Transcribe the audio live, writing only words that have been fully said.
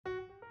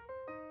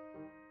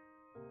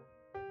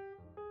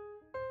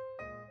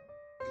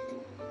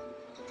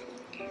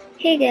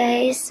Hey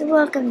guys,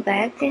 welcome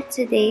back.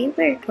 Today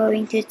we're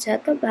going to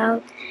talk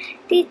about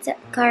the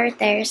car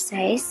tire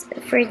size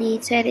for the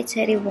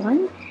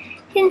 2021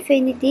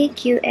 Infiniti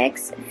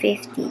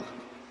QX50.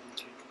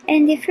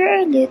 And if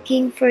you're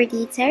looking for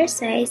the tire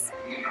size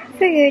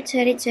for your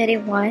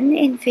 2021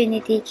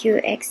 Infiniti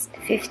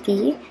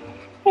QX50,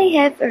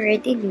 I have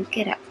already looked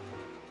it up.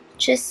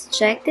 Just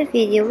check the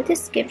video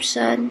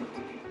description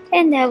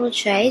and I will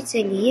try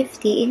to leave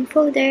the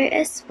info there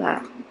as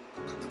well.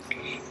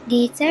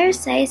 The tire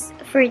size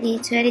for the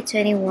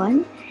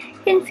 2021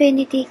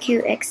 Infiniti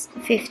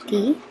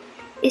QX50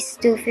 is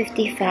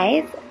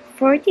 255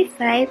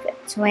 45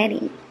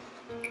 20.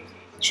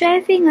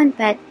 Driving on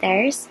bad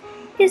tires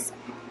is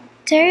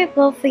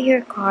terrible for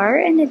your car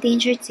and a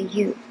danger to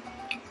you.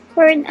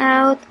 Worn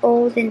out,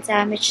 old and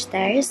damaged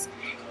tires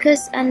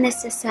cause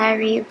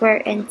unnecessary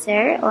wear and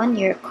tear on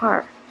your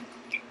car.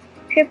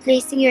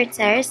 Replacing your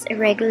tires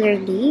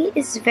regularly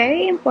is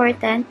very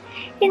important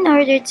in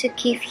order to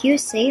keep you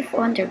safe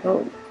on the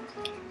road.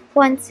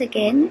 Once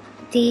again,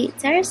 the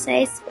tire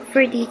size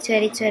for the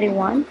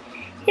 2021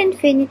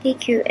 Infiniti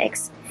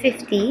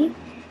QX50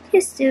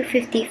 is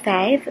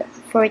 255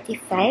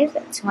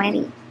 45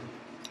 20.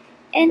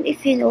 And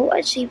if you know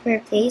a cheaper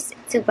place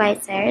to buy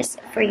tires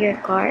for your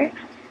car,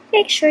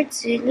 make sure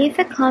to leave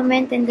a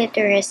comment and let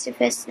the rest of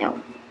us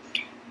know.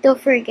 Don't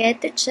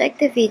forget to check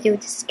the video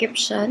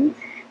description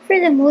for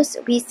the most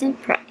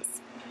recent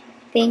price.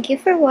 Thank you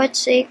for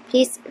watching.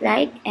 Please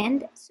like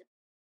and